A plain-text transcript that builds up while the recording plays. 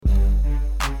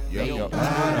Yo.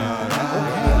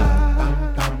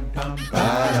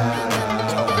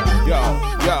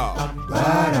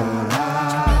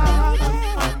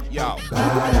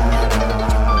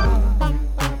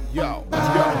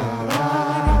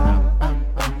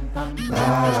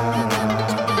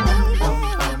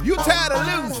 You tired of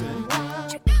losing?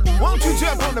 Won't you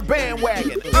jump on the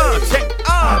bandwagon?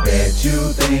 I bet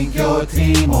you think your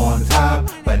team on top,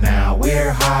 but now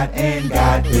we're hot and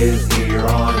got this here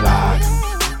on lock.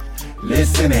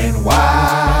 Listen and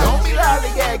watch. Don't be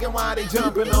lollygagging while they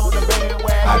jumping on the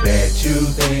bandwagon. I bet you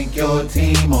think your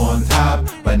team on top,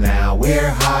 but now we're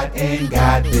hot and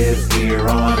got this here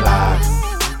on lock.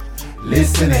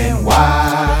 Listen and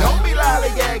watch. Don't be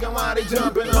lollygagging while they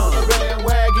jumping on the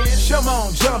bandwagon. Come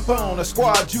on, jump on a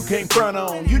squad you can't front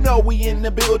on. You know we in the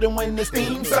building when this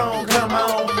theme song come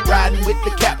on. Riding with the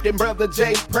captain, brother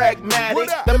J, pragmatic,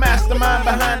 the mastermind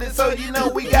behind it, so you know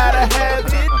we gotta have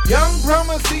it. Young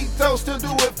Promosito still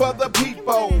do it for the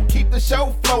people. Keep the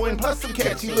show flowing, plus some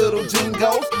catchy little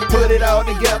jingles. Put it all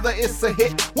together, it's a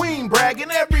hit. We ain't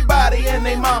bragging, everybody and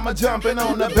they mama jumping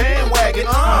on the bandwagon.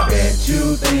 I bet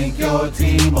you think your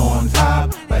team on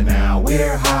top, but now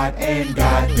we're hot and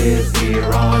got this here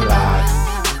on lock.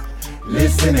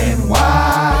 Listen and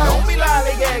watch. Don't be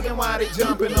lollygagging while they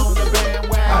jumping on the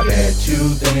bandwagon. I bet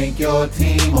you think your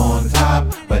team on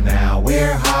top, but now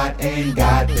we're hot and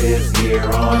got this here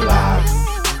on lock.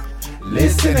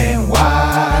 Listen and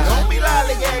watch. Don't be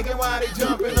lollygagging while they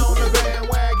jumping on the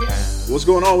bandwagon. What's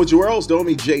going on with your world?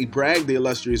 Stormy J. Bragg, the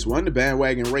illustrious one, the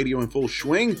bandwagon radio in full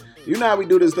swing. You know how we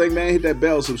do this thing, man. Hit that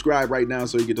bell, subscribe right now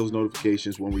so you get those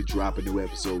notifications when we drop a new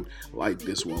episode like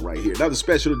this one right here. Another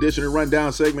special edition of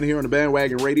Rundown segment here on the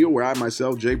bandwagon radio where I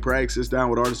myself, J. Bragg, sits down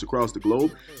with artists across the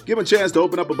globe, give them a chance to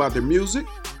open up about their music,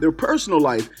 their personal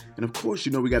life, and of course,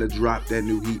 you know we got to drop that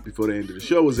new heat before the end of the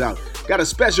show is out. Got a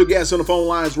special guest on the phone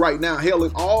lines right now,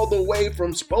 hailing all the way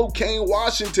from Spokane,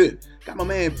 Washington. Got my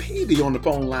man PIVE on the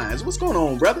phone lines. What's going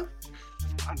on, brother?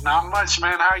 Not much,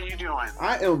 man. How you doing?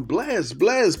 I am blessed.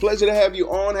 Pleasure to have you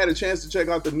on. Had a chance to check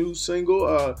out the new single,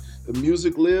 The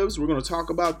Music Lives. We're going to talk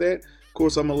about that. Of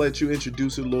course, I'm going to let you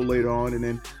introduce it a little later on. And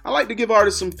then I like to give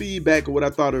artists some feedback of what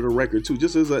I thought of the record, too,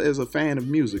 just as a fan of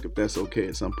music, if that's okay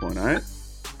at some point, all right?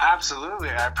 Absolutely.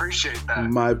 I appreciate that.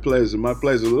 My pleasure.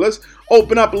 Let's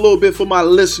open up a little bit for my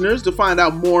listeners to find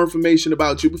out more information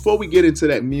about you before we get into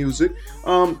that music.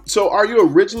 So are you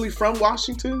originally from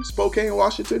Washington, Spokane,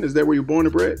 Washington? Is that where you're born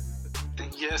and bred?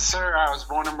 Yes, sir. I was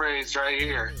born and raised right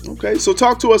here. Okay, so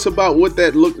talk to us about what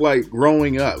that looked like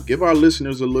growing up. Give our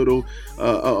listeners a little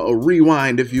a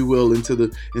rewind, if you will,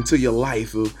 into your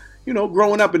life of, you know,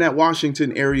 growing up in that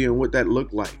Washington area and what that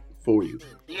looked like for you.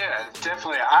 Yeah,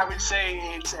 definitely. I would say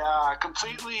it's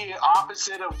completely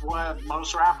opposite of what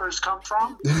most rappers come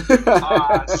from. For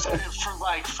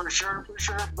sure.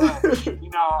 But, you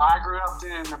know, I grew up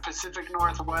in the Pacific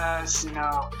Northwest, you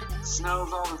know,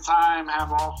 snows all the time,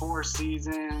 have all 4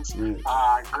 seasons.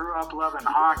 Grew up loving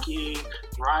hockey,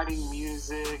 writing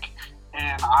music,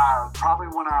 and I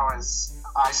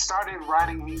started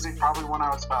writing music probably when I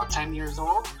was about 10 years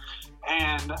old.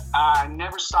 And I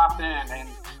never stopped then. And,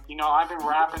 you know, I've been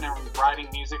rapping and writing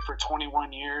music for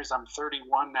 21 years. I'm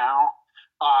 31 now.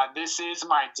 This is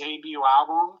my debut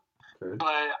album. Okay.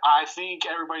 But I think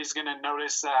everybody's going to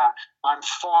notice that I'm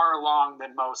far along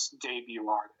than most debut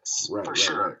artists.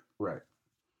 Right.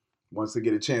 Once they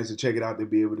get a chance to check it out, they'll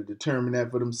be able to determine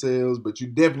that for themselves. But you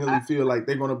definitely feel like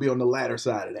they're going to be on the latter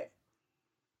side of that.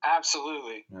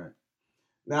 Absolutely. All right.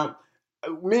 Now,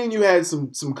 me and you had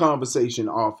some conversation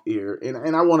off air,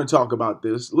 and I want to talk about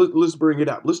this. Let's bring it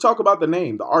up. Let's talk about the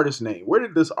name, the artist name. Where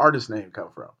did this artist name come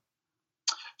from?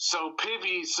 So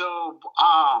PIVE,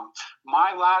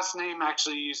 my last name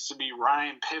actually used to be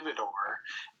Ryan Pividor,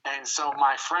 and so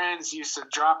my friends used to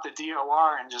drop the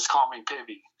DOR and just call me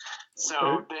PIVE.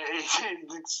 So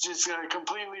it's just a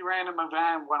completely random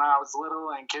event when I was little,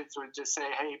 and kids would just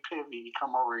say, "Hey, PIVE,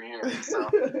 come over here."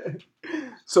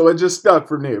 So it just stuck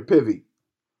from there, PIVE.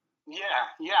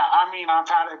 Yeah. I mean, I've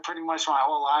had it pretty much my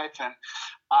whole life, and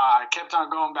I kept on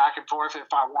going back and forth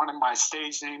if I wanted my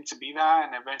stage name to be that,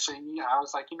 and eventually I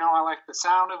was like, you know, I like the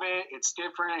sound of it. It's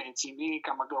different. It's unique.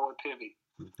 I'm going to go with PIVE.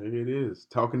 There it is.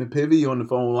 Talking to PIVE on the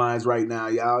phone lines right now,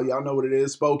 y'all. Y'all know what it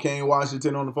is. Spokane,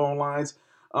 Washington on the phone lines.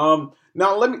 Now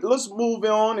let's move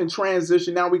on and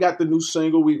transition. Now we got the new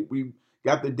single. We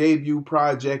got the debut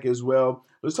project as well.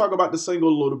 Let's talk about the single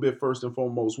a little bit first and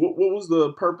foremost. What was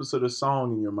the purpose of the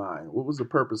song in your mind? What was the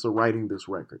purpose of writing this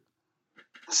record?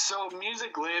 So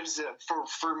Music Lives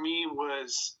for me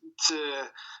was to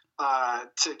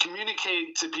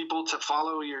communicate to people to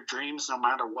follow your dreams no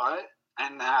matter what.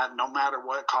 and that no matter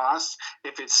what cost,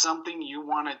 if it's something you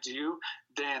want to do,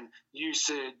 then you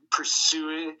should pursue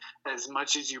it as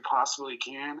much as you possibly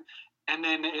can. And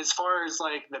then as far as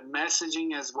like the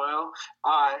messaging as well,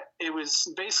 it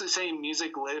was basically saying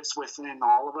music lives within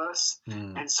all of us.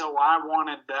 And so I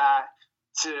wanted that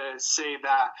to say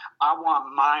that I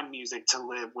want my music to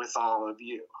live with all of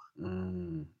you.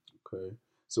 Okay.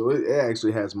 So it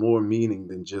actually has more meaning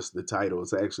than just the title.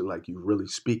 It's actually like you really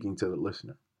speaking to the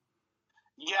listener.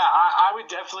 Yeah, I would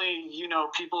definitely,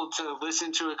 people to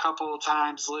listen to a couple of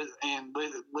times and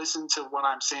listen to what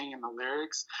I'm saying in the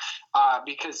lyrics,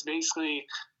 because basically,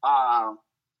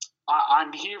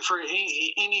 I'm here for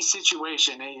any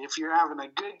situation. If you're having a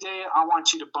good day, I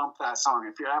want you to bump that song.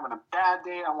 If you're having a bad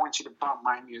day, I want you to bump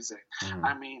my music.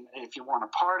 I mean, if you want to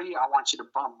party, I want you to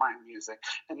bump my music.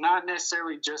 And not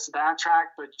necessarily just that track,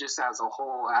 but just as a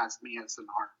whole, as me as an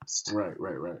artist.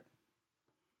 Right.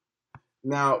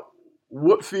 Now,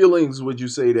 what feelings would you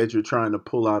say that you're trying to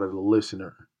pull out of the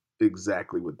listener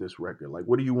exactly with this record? Like,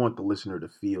 what do you want the listener to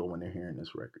feel when they're hearing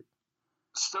this record?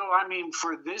 So, I mean,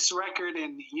 for this record,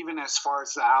 and even as far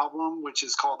as the album, which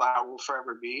is called I Will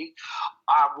Forever Be,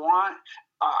 I want,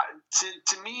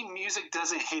 to me, music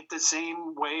doesn't hit the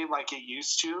same way like it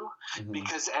used to,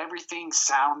 because everything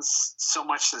sounds so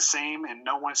much the same and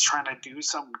no one's trying to do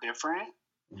something different.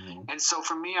 And so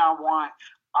for me, I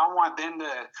want them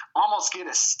to almost get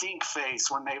a stink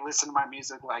face when they listen to my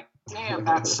music, like, damn,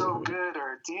 that's so good,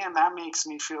 or damn, that makes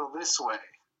me feel this way.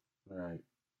 Right.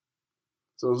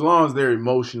 So as long as they're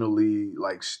emotionally,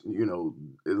 like, as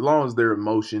long as their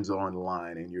emotions are on the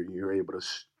line and you're able to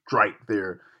strike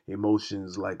their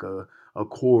emotions like a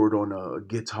chord on a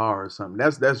guitar or something,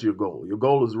 that's your goal. Your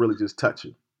goal is really just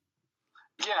touching.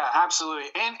 Yeah, absolutely.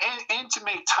 And to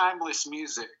make timeless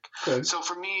music. Okay. So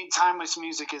for me, timeless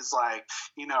music is like,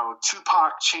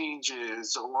 Tupac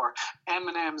Changes or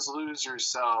Eminem's Lose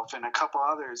Yourself and a couple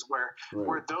others where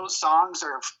those songs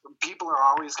people are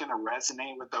always going to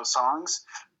resonate with those songs,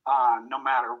 no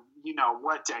matter,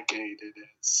 what decade it is.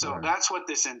 So that's what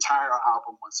this entire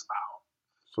album was about.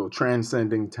 So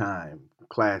transcending time,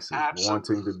 classic,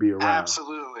 wanting to be around.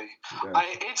 Absolutely.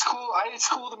 It's cool. It's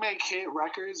cool to make hit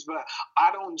records, but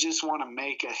I don't just want to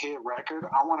make a hit record.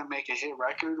 I want to make a hit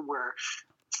record where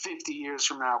 50 years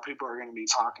from now, people are going to be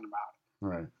talking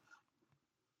about it. Right.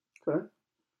 Okay.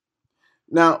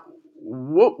 Now,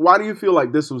 why do you feel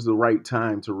like this was the right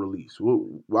time to release?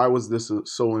 Why was this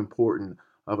so important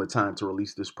of a time to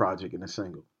release this project in a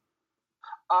single?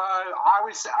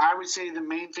 I would say the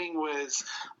main thing was,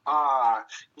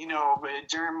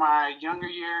 during my younger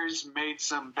years, made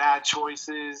some bad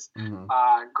choices,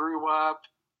 grew up,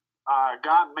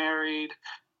 got married,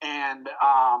 and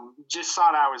just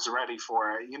thought I was ready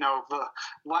for it.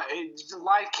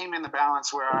 Life came in the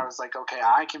balance where I was like, okay,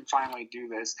 I can finally do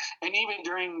this. And even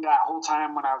during that whole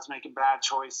time when I was making bad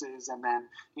choices and then,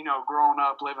 growing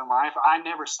up, living life, I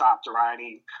never stopped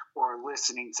writing or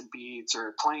listening to beats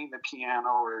or playing the piano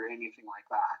or anything like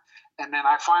that. And then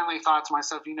I finally thought to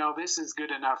myself, this is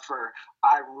good enough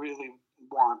I really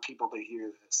want people to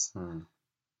hear this.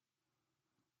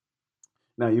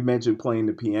 Now, you mentioned playing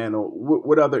the piano.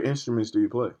 What other instruments do you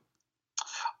play?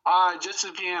 Just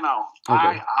the piano.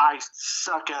 Okay. I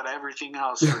suck at everything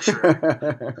else for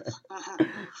sure.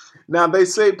 Now, they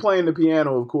say playing the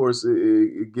piano, of course,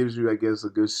 it gives you, I guess, a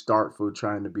good start for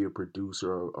trying to be a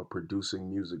producer or producing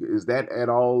music. Is that at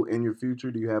all in your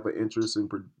future? Do you have an interest in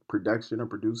production or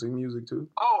producing music too?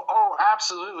 Oh,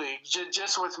 absolutely.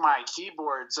 Just with my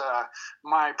keyboards,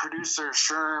 my producer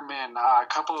Sherm and a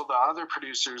couple of the other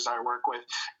producers I work with,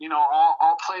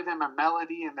 I'll play them a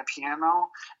melody in the piano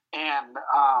and,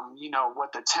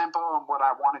 what the tempo and what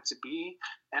I want it to be.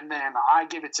 And then I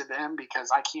give it to them because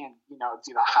I can't,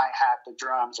 do the hi-hat, the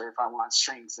drums, or if I want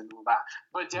strings and all that.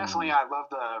 But definitely I love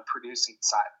the producing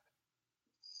side.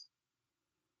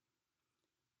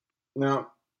 Now,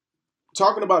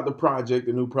 talking about the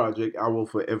new project, I Will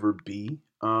Forever Be,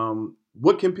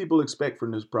 what can people expect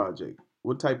from this project?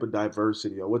 What type of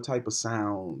diversity or what type of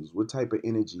sounds, what type of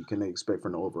energy can they expect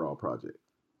from the overall project?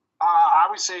 I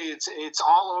would say it's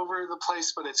all over the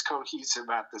place, but it's cohesive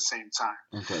at the same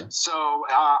time. Okay. So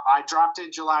I dropped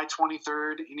it July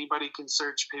 23rd. Anybody can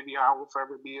search PIVE, I Will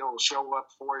Forever Be. It will show up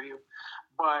for you.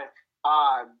 But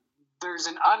there's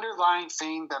an underlying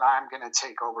theme that I'm going to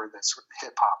take over this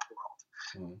hip-hop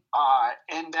world.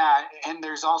 And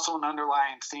there's also an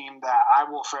underlying theme that I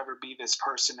will forever be this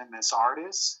person and this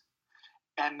artist.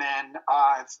 And then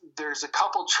there's a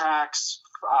couple tracks,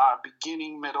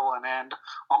 beginning, middle, and end,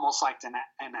 almost like an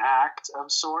act of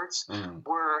sorts,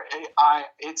 where I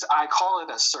call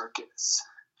it a circus.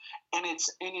 and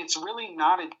it's really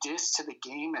not a diss to the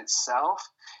game itself.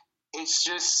 It's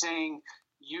just saying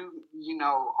you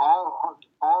know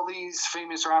all these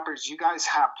famous rappers, you guys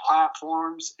have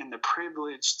platforms and the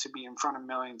privilege to be in front of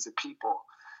millions of people,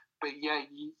 but yet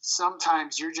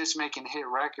sometimes you're just making hit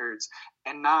records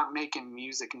and not making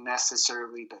music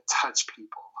necessarily to touch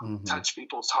people, touch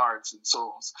people's hearts and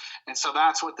souls. And so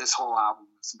that's what this whole album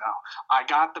is about. I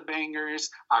got the bangers,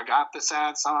 I got the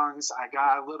sad songs, I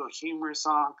got a little humor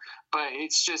song, but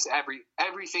it's just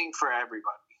everything for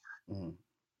everybody.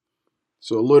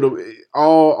 So a little,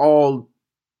 all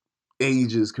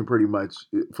ages can pretty much,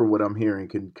 from what I'm hearing,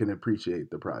 can appreciate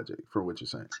the project, from what you're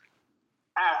saying.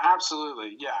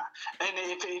 Absolutely, yeah. And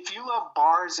if you love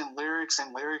bars and lyrics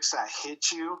that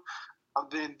hit you,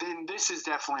 then this is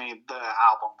definitely the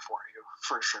album for you,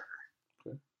 for sure.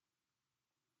 Okay.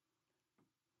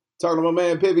 Talking to my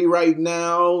man PIVE right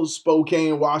now,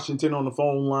 Spokane, Washington, on the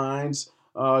phone lines.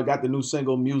 Got the new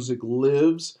single "Music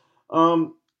Lives."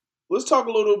 Let's talk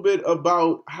a little bit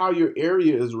about how your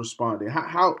area is responding.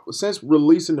 How since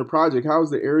releasing the project, how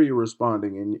is the area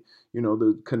responding, and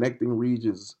the connecting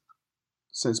regions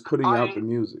since putting out the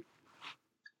music?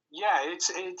 Yeah,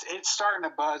 it's starting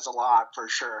to buzz a lot for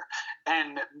sure,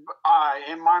 and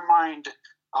in my mind,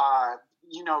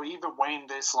 even waiting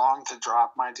this long to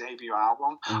drop my debut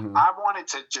album, I wanted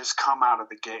to just come out of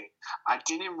the gate. I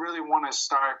didn't really want to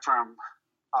start from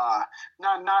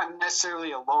not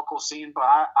necessarily a local scene, but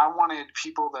I wanted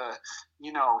people to,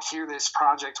 hear this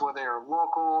project where they're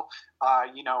local,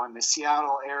 in the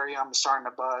Seattle area. I'm starting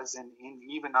to buzz, and in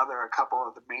even a couple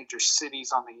of the major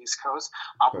cities on the East Coast.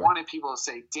 Okay. I wanted people to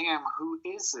say, damn, who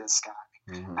is this guy?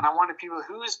 And I wanted people,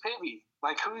 who is PIVE?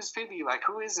 Like, who is PIVE? Like,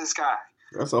 who is this guy?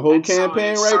 That's a whole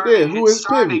campaign right there. Who is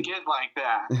PIVE? It's starting to get like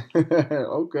that.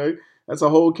 Okay. That's a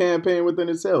whole campaign within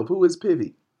itself. Who is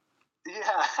PIVE?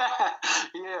 Yeah.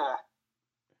 Yeah.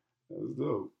 That's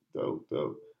dope.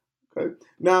 Okay.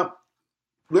 Now,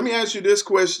 let me ask you this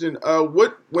question.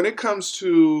 When it comes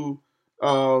to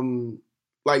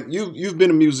like you've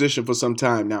been a musician for some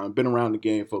time now and been around the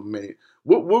game for a minute.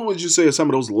 What would you say are some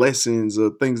of those lessons or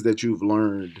things that you've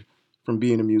learned from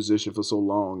being a musician for so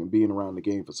long and being around the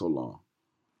game for so long?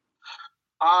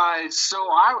 So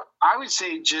I would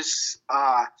say just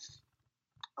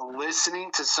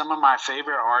listening to some of my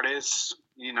favorite artists,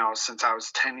 since I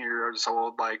was 10 years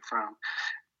old, like from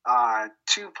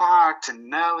Tupac to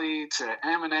Nelly to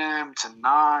Eminem to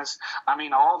Nas. I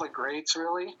mean, all the greats,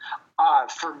 really.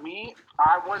 For me,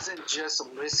 I wasn't just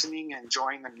listening and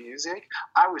enjoying the music.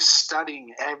 I was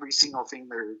studying every single thing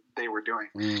they were doing.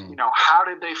 How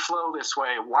did they flow this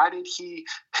way? Why did he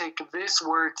pick this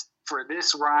word for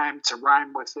this rhyme to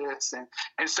rhyme with this?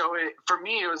 And so for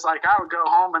me, it was like I would go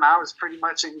home and I was pretty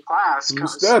much in class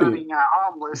studying at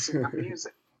home, listening to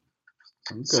music.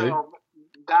 Okay. So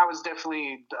that was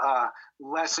definitely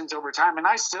lessons over time, and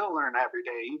I still learn every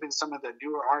day. Even some of the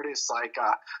newer artists like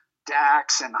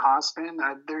Dax and Hospin,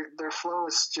 their flow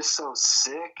is just so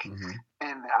sick,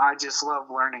 and I just love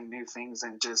learning new things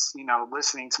and just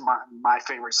listening to my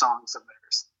favorite songs of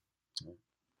theirs.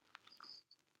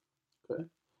 Okay.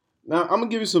 Now I'm gonna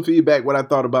give you some feedback. What I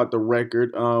thought about the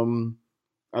record.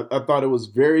 I thought it was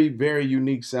very, very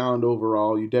unique sound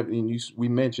overall. We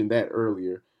mentioned that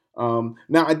earlier.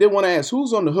 Now, I did want to ask,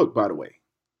 who's on the hook, by the way?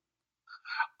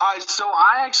 So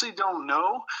I actually don't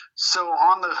know. So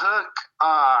on the hook,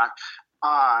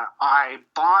 I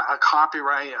bought a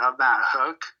copyright of that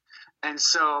hook. And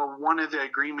so one of the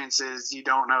agreements is you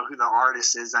don't know who the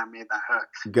artist is that made that hook.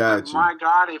 Gotcha. My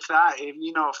God, if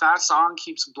that song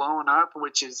keeps blowing up,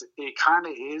 which it kind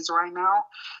of is right now,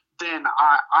 then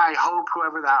I hope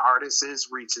whoever that artist is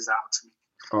reaches out to me.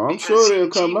 Oh, I'm sure they'll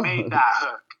come out. He made that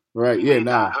hook. Right,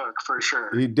 that hook for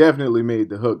sure. He definitely made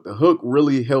the hook. The hook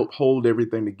really helped hold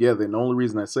everything together, and the only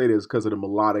reason I say that is because of the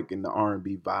melodic and the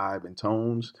R&B vibe and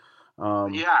tones.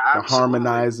 Absolutely. The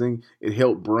harmonizing, it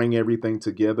helped bring everything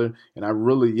together. And I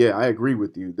agree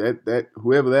with you. That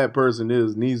whoever that person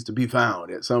is needs to be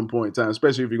found at some point in time,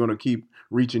 especially if you're going to keep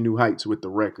reaching new heights with the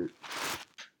record.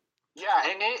 Yeah,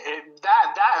 and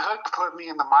that hook put me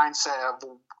in the mindset of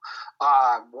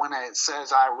when it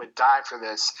says I would die for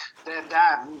this,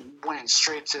 that went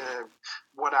straight to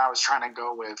what I was trying to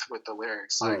go with the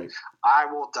lyrics. Like, right. I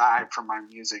will die for my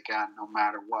music at no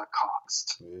matter what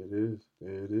cost. It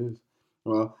is.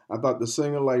 Well, I thought the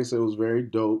singer, like I said, was very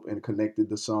dope and connected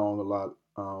the song a lot.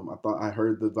 I thought I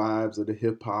heard the vibes of the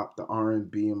hip hop, the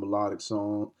R&B and melodic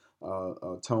song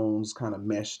tones kind of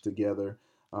meshed together.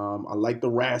 I like the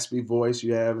raspy voice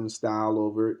you have and the style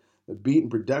over it. The beat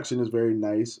and production is very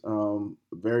nice.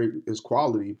 Is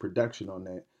quality production on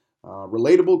that.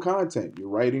 Relatable content. You're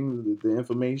writing the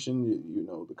information,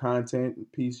 the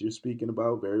content piece you're speaking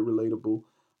about, very relatable.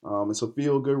 It's a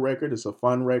feel good record. It's a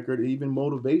fun record, even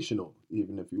motivational,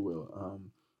 even if you will.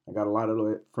 I got a lot of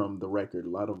that from the record, a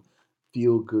lot of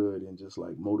feel good and just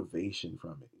like motivation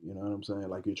from it. You know what I'm saying?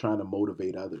 Like you're trying to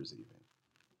motivate others, even.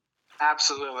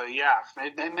 Absolutely, yeah.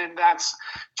 And then that's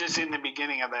just in the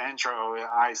beginning of the intro.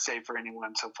 I say for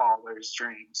anyone to follow their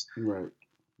dreams. Right.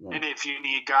 And if you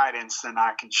need guidance, then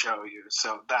I can show you.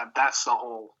 So that's the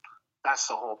whole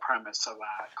premise of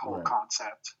that whole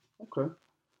concept. Okay.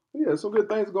 Yeah, so good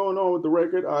things going on with the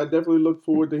record. I definitely look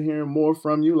forward to hearing more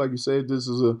from you. Like you said, this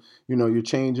is you're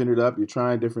changing it up. You're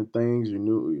trying different things, your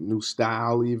new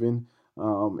style even.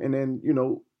 And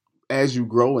then, as you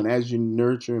grow and as you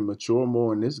nurture and mature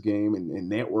more in this game and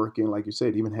networking, like you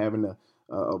said, even having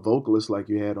a vocalist like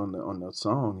you had on the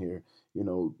song here,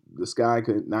 the sky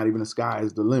could not even the sky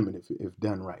is the limit if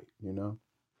done right,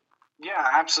 Yeah,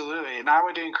 absolutely. And I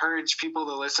would encourage people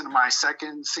to listen to my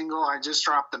second single. I just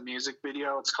dropped the music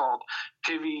video. It's called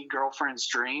PIVE Girlfriend's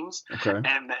Dreams. Okay.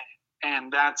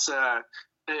 And that's a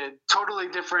totally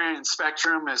different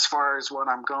spectrum as far as what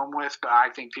I'm going with, but I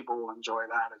think people will enjoy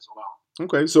that as well.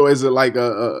 Okay. So is it like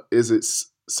is it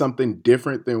something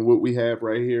different than what we have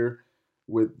right here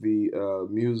with the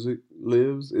Music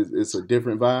Lives? It's a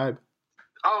different vibe?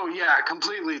 Oh yeah,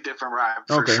 completely different vibe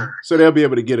for sure. So they'll be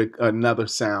able to get another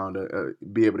sound,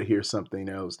 be able to hear something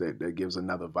else that gives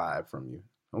another vibe from you.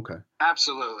 Okay.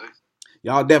 Absolutely.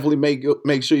 Y'all definitely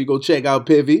make sure you go check out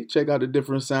PIVE, check out the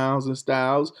different sounds and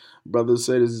styles. Brother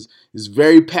said is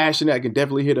very passionate. I can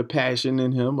definitely hear the passion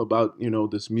in him about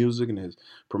this music and his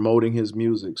promoting his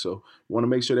music. So want to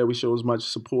make sure that we show as much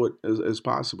support as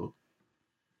possible.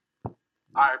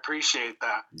 I appreciate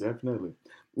that. Definitely.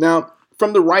 Now,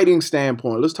 from the writing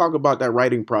standpoint, let's talk about that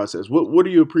writing process. What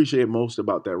do you appreciate most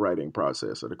about that writing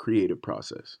process or the creative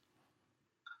process?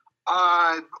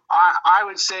 I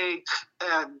would say,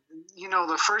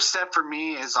 the first step for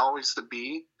me is always the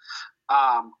beat.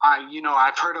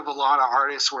 I've heard of a lot of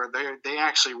artists where they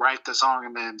actually write the song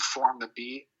and then form the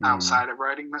beat outside of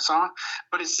writing the song.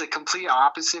 But it's the complete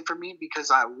opposite for me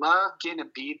because I love getting a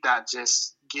beat that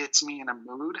just gets me in a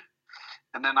mood.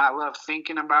 And then I love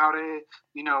thinking about it.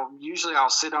 Usually I'll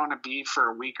sit on a beat for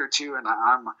a week or two, and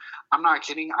I'm not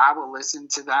kidding. I will listen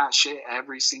to that shit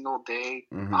every single day,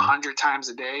 100 times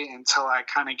a day, until I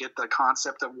kind of get the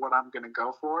concept of what I'm gonna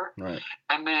go for. Right.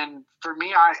 And then for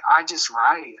me, I just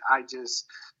write. I just,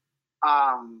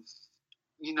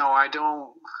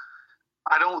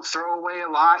 I don't throw away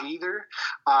a lot either.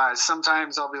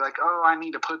 Sometimes I'll be like, oh, I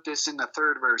need to put this in the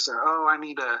third verse, or oh, I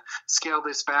need to scale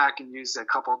this back and use a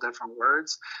couple different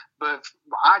words. But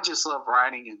I just love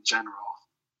writing in general.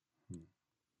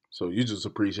 So you just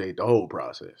appreciate the whole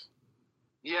process.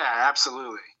 Yeah,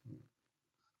 absolutely.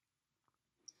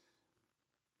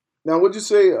 Now, would you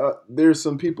say there's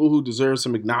some people who deserve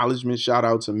some acknowledgement, shout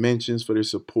outs, and mentions for their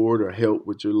support or help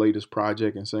with your latest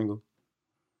project and single?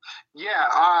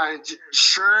 Yeah,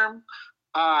 Sherm,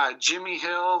 Jimmy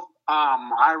Hill.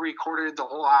 I recorded the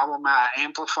whole album at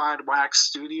Amplified Wax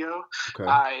Studio.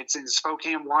 Okay. It's in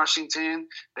Spokane, Washington.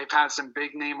 They've had some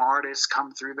big name artists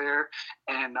come through there,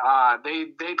 and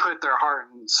they put their heart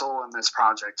and soul in this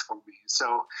project for me.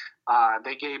 So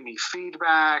they gave me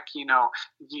feedback.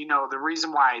 The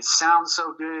reason why it sounds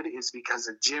so good is because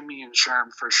of Jimmy and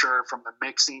Sherm for sure, from the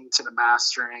mixing to the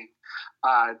mastering,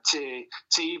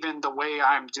 to even the way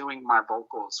I'm doing my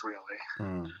vocals,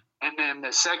 really. And then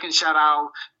the second shout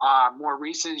out, more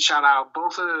recent shout out,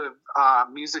 both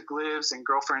of Music Lives and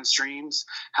Girlfriend's Dreams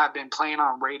have been playing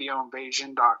on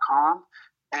RadioInvasion.com.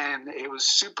 And it was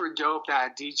super dope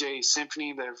that DJ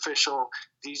Symphony, the official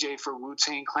DJ for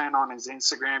Wu-Tang Clan, on his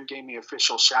Instagram gave me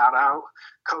official shout out,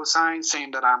 cosign,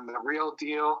 saying that I'm the real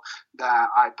deal, that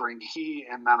I bring heat,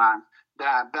 and that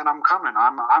I'm coming.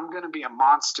 I'm gonna be a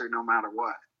monster no matter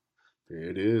what. There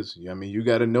it is. I mean, you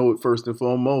got to know it first and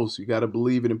foremost. You got to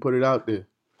believe it and put it out there.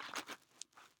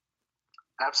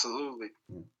 Absolutely.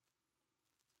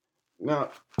 Now,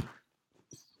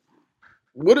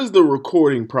 what does the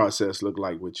recording process look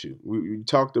like with you? We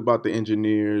talked about the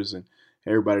engineers and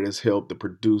everybody that's helped, the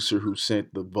producer who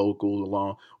sent the vocals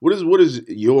along. What does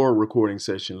your recording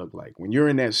session look like? When you're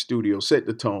in that studio, set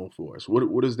the tone for us.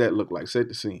 What does that look like? Set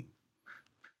the scene.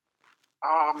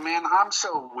 Oh man, I'm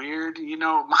so weird.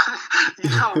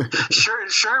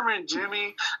 Sherman,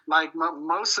 Jimmy, like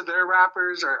most of their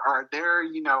rappers are there,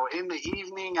 in the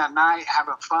evening at night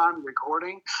having fun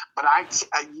recording. But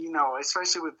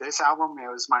especially with this album, it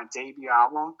was my debut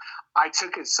album. I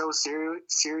took it so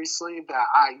seriously that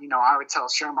I would tell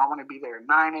Sherman I want to be there at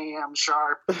 9 a.m.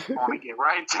 sharp. I want to get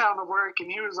right down to work,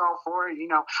 and he was all for it.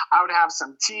 I would have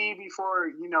some tea before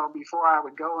I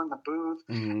would go in the booth,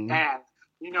 Mm-hmm. and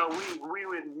we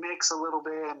would mix a little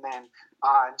bit and then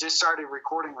just started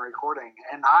recording.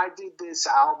 And I did this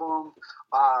album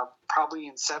probably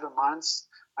in 7 months.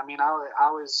 I mean,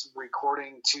 I was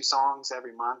recording 2 songs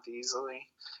every month easily.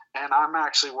 And I'm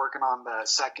actually working on the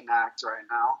second act right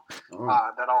now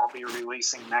that I'll be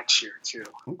releasing next year, too.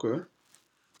 Okay.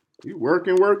 You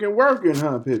working,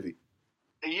 huh, Pivy?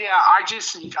 Yeah,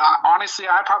 honestly,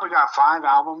 I probably got 5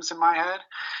 albums in my head.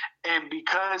 And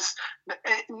because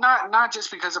not just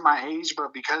because of my age,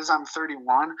 but because I'm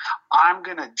 31, I'm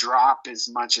gonna drop as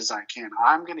much as I can.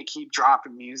 I'm gonna keep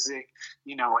dropping music,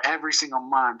 every single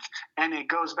month. And it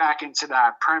goes back into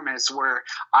that premise where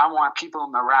I want people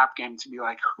in the rap game to be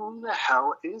like, who the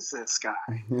hell is this guy?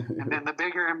 And then the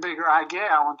bigger and bigger I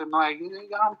get, I want them like,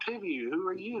 I'm Pivy, who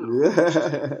are you?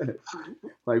 Yeah.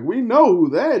 Like, we know who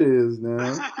that is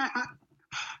now.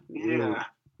 Yeah.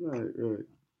 Right.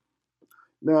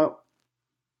 Now,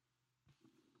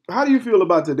 how do you feel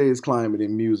about today's climate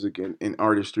in music and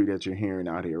artistry that you're hearing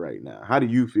out here right now? How do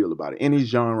you feel about it? Any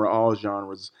genre, all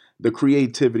genres, the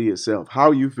creativity itself. How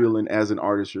are you feeling as an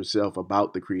artist yourself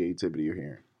about the creativity you're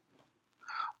hearing?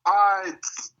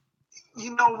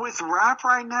 With rap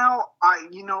right now,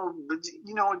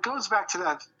 it goes back to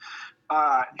that.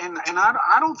 And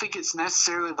I don't think it's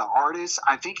necessarily the artists.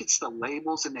 I think it's the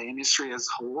labels and the industry as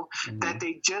a whole that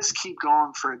they just keep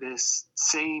going for this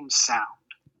same sound.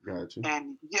 Gotcha.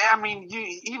 And yeah, I mean,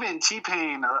 even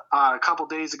T-Pain a couple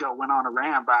days ago went on a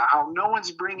rant about how no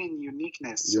one's bringing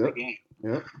uniqueness to the game.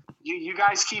 Yep. You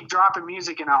guys keep dropping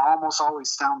music and it almost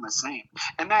always sound the same,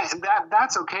 and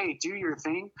that's okay. Do your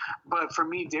thing, but for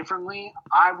me, differently,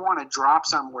 I want to drop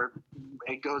somewhere.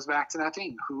 It goes back to that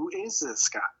thing. Who is this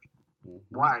guy?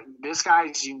 Why this guy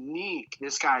is unique,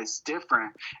 this guy's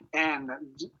different, and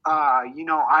I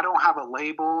don't have a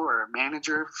label or a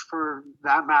manager for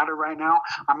that matter right now.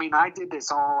 I mean, I did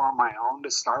this all on my own to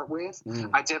start with.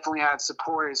 I definitely had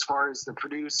support as far as the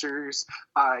producers,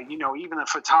 even a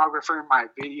photographer, my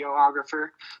videographer,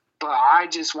 but I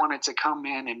just wanted to come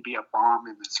in and be a bomb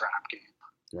in this rap game.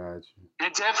 Gotcha.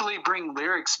 And definitely bring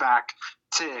lyrics back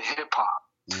to hip hop,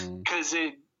 because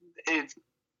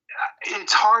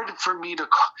it's hard for me to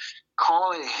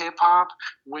call it hip hop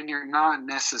when you're not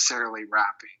necessarily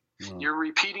rapping. You're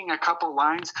repeating a couple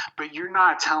lines, but you're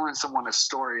not telling someone a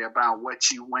story about what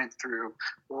you went through,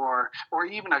 or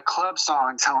even a club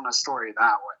song telling a story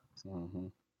that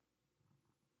way.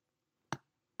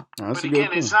 But again,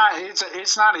 it's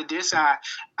not a diss at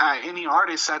any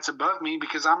artist that's above me,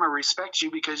 because I'm gonna respect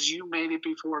you because you made it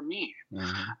before me.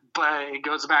 But it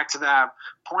goes back to that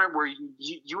point where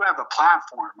you have a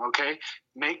platform, okay?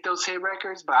 Make those hit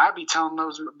records, but I'd be telling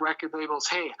those record labels,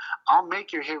 hey, I'll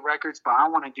make your hit records, but I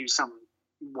want to do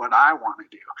what I want to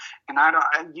do. And I don't,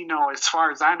 as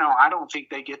far as I know, I don't think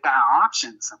they get that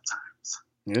option sometimes.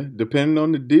 Yeah, depending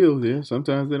on the deal, yeah.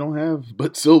 Sometimes they don't have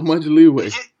but so much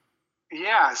leeway.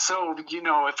 Yeah, so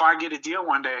if I get a deal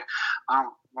one day,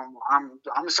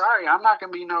 I'm sorry, I'm not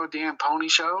gonna be no damn pony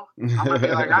show. I'm gonna be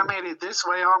like, I made it this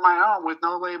way on my own with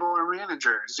no label or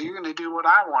manager. So you're gonna do what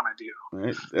I want to do.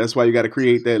 Right. That's why you got to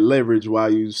create that leverage while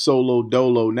you solo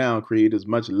dolo now. Create as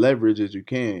much leverage as you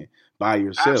can by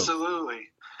yourself. Absolutely.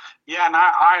 Yeah, and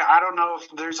I don't know if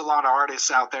there's a lot of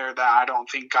artists out there that I don't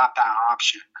think got that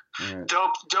option. Right.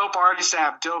 Dope artists that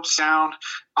have dope sound,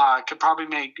 could probably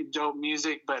make dope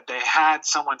music, but they had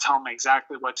someone tell them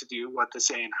exactly what to do, what to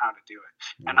say, and how to do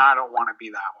it. And I don't want to be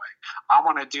that way. I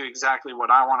want to do exactly what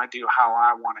I want to do, how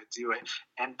I want to do it.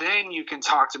 And then you can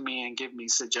talk to me and give me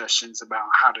suggestions about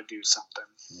how to do something.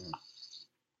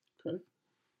 Okay.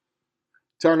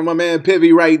 Talking to my man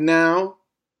Pivy right now.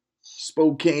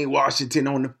 Spokane, Washington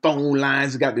on the phone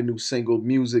lines. Got the new single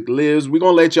Music Lives. We're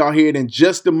going to let y'all hear it in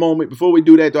just a moment. Before we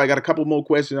do that, though, I got a couple more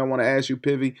questions I want to ask you,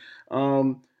 Pivy.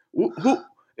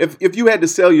 If you had to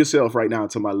sell yourself right now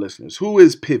to my listeners, who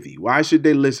is Pivy? Why should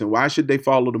they listen? Why should they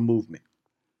follow the movement?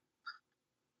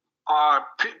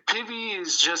 Pivy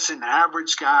is just an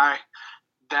average guy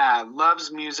that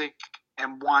loves music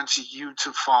and wants you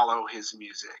to follow his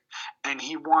music. And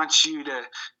he wants you to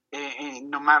And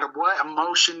no matter what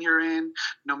emotion you're in,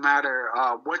 no matter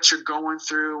what you're going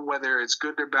through, whether it's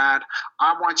good or bad,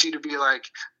 I want you to be like,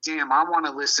 damn, I want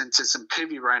to listen to some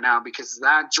PIVE right now because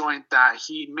that joint that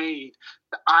he made,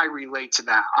 I relate to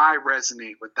that. I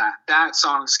resonate with that. That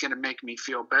song's going to make me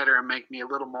feel better and make me a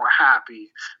little more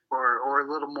happy or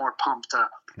a little more pumped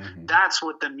up. Mm-hmm. That's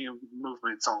what the new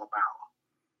movement's all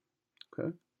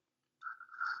about.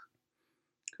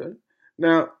 Okay.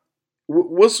 Now,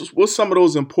 what's some of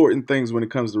those important things when it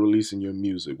comes to releasing your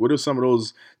music? What are some of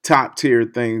those top tier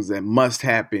things that must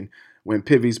happen when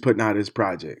PIVE's putting out his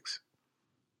projects?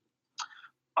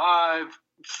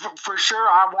 For sure,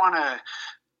 I want to.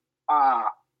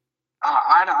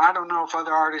 I don't know if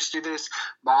other artists do this,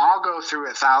 but I'll go through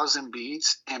 1,000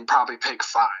 beats and probably pick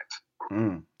 5.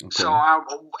 Okay. So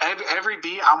every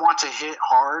beat I want to hit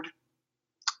hard.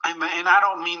 And I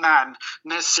don't mean that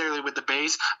necessarily with the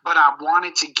bass, but I want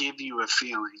it to give you a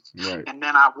feeling. Right. And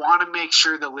then I want to make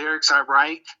sure the lyrics I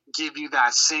write give you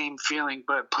that same feeling,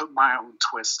 but put my own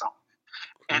twist on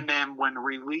it. And then when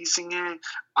releasing it,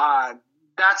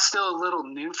 that's still a little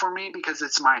new for me because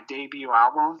it's my debut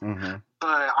album. Mm-hmm.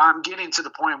 But I'm getting to the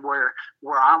point where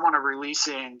I want to release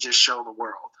it and just show the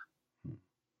world.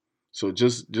 So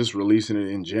just releasing it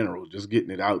in general, just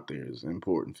getting it out there is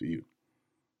important for you.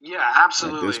 Yeah,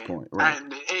 absolutely. At this point, right.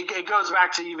 And it goes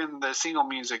back to even the single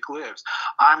Music Lives.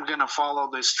 I'm going to follow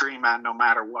this dream at no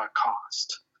matter what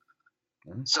cost.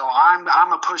 Mm-hmm. So I'm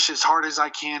going to push as hard as I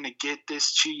can to get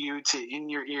this to you, in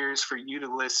your ears, for you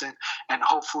to listen, and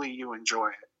hopefully you enjoy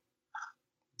it.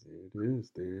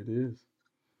 There it is.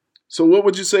 So what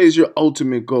would you say is your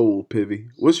ultimate goal, PIVE?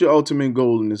 What's your ultimate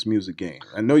goal in this music game?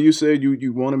 I know you said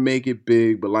you want to make it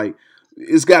big, but like,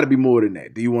 it's got to be more than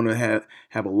that. Do you want to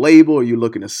have a label? Are you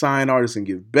looking to sign artists and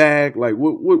give back? Like,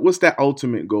 what's that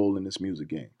ultimate goal in this music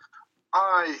game?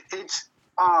 It's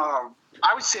I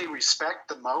would say respect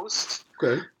the most.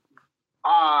 Okay.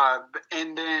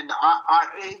 And then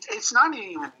it's not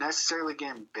even necessarily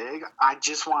getting big. I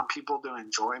just want people to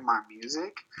enjoy my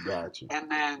music. Gotcha.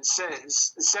 And then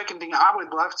second thing, I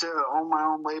would love to own my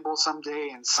own label someday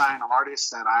and sign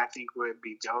artists that I think would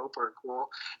be dope or cool.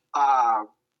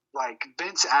 Like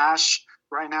Vince Ash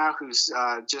right now, who's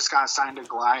just got signed to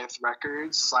Goliath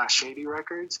Records / Shady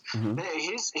Records. Mm-hmm.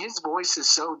 His voice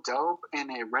is so dope and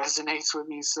it resonates with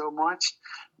me so much.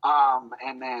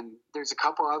 And then there's a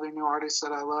couple other new artists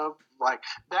that I love. Like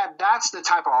that's the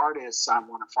type of artists I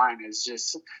want to find, is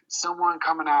just someone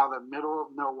coming out of the middle of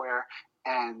nowhere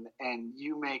and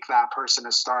you make that person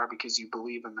a star because you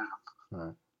believe in them.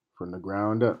 Right. From the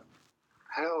ground up.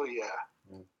 Hell yeah.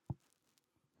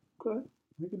 Okay.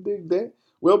 I can dig that.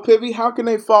 Well, PIVE, how can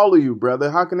they follow you, brother?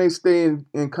 How can they stay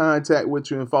in contact with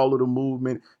you and follow the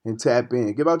movement and tap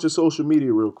in? Give out your social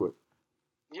media real quick.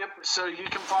 Yep. So you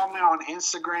can follow me on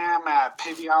Instagram at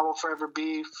PIVE I Will Forever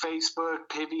Be, Facebook,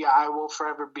 PIVE I Will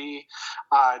Forever Be,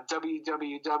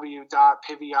 www.PIVE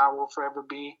I Will Forever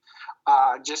Be.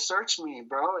 Just search me,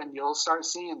 bro, and you'll start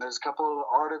seeing. There's a couple of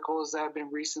articles that have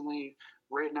been recently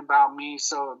written about me,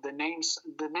 so the name is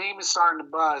starting to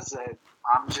buzz that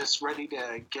I'm just ready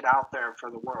to get out there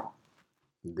for the world.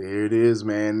 There it is,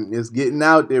 man. It's getting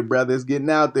out there, brother. It's getting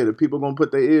out there. The people are going to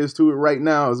put their ears to it right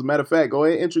now. As a matter of fact, go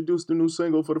ahead and introduce the new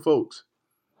single for the folks.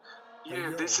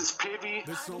 Yeah, this is PIVE,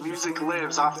 Music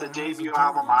Lives, off the debut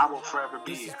album I Will Forever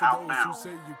Be, out now.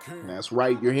 That's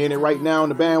right. You're hearing it right now on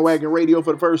the Bandwagon Radio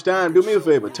for the first time. Do me a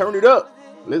favor. Turn it up.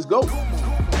 Let's go. I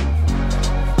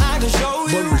can show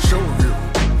you. Let me show you.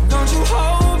 Don't you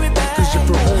hold me back. 'Cause if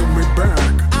you hold me back,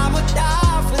 I'ma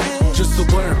die for this. Just to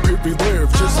let PIVE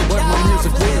live. Just to let my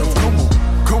music live.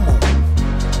 Come on.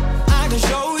 I can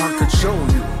show you. I can show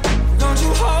you. Don't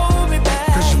you hold me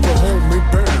back. 'Cause if you hold me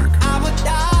back, I'ma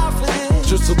die for this.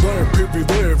 Just to let PIVE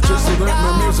live. Just to let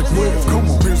my music live. Come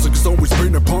on. Music's always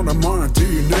been a part of my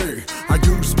DNA. I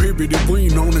use PIVE to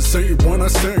lean on and say what I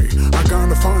say. I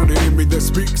gotta find it in me that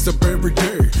speaks up every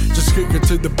day. Just kick it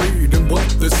to the beat and let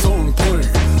this song play.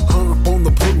 Hop on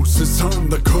the blues, it's time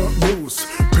to cut loose.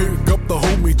 Pick up the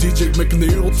homie DJ making the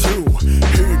L2.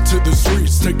 Head to the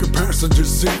streets, take a passenger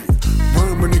seat.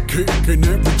 Rhyming and kicking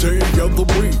every day of the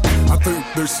week. I think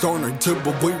they're starting to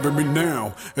believe in me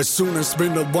now. As soon as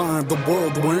spin a line, the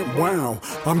world went wow.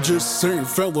 I'm just saying,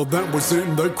 fella that was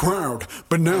in the crowd.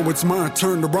 But now it's my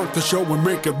turn to rock the show and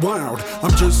make it loud.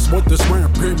 I'm just what this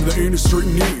rap game the industry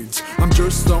needs. I'm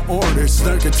just the artist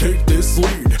that can take this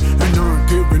lead and not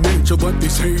giving in to let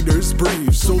these haters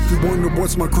breathe. So if you wonder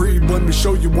what's my creed, let me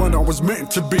show you what I was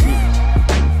meant to be.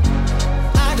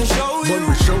 I can show you. Let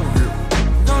me show you.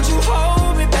 Don't you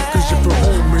hold me back. 'Cause if you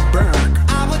hold me back,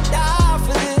 I'ma die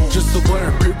for this. Just to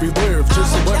let PIVE live.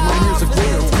 Just to let my music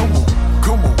live.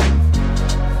 Come on.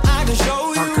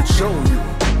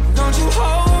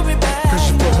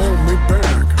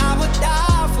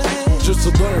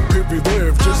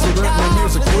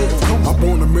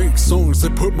 make songs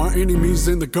that put my enemies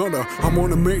in the gutter. I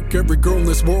wanna make every girl in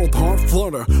this world heart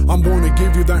flutter. I wanna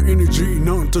give you that energy,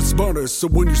 none to sputter. So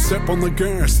when you step on the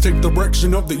gas, take the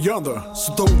direction of the other.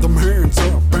 So throw them hands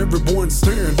up, everyone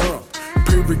stand up.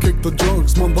 Baby, kick the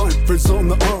drugs, my life is on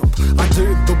the up. I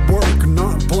did the work,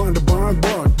 not blinded by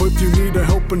luck. But if you need a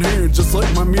helping hand, just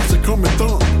let my music come and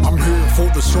thump. I'm here for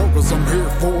the struggles, I'm here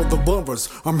for the lovers.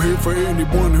 I'm here for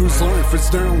anyone whose life is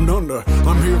down under.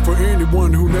 I'm here for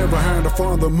anyone who never had a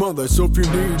father, mother. So if you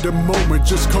need a moment,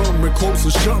 just come and close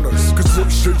the shutters. Cause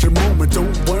this is your moment,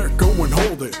 don't let go and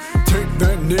hold it. Take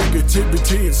that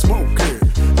negativity and smoke it.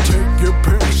 Take your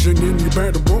passion and you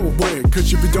better roll away.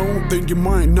 Cause if you don't, then you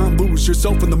might not lose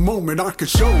yourself in the moment. I can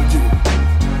show you.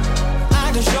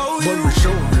 I can show you. Let me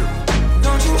show you.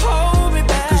 Don't you hold me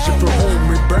back. Cause if you hold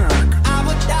me back,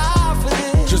 I'ma die for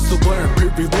this. just to let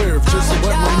Pippi live, just to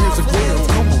let my music live.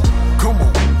 Come on, come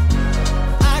on.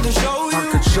 I can show you.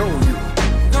 I can show you.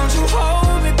 Don't you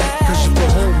hold me back. Cause if you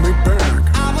hold me back,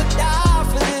 I'ma die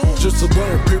for this. just to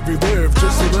let Pippi live,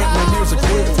 just to let my music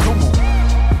live.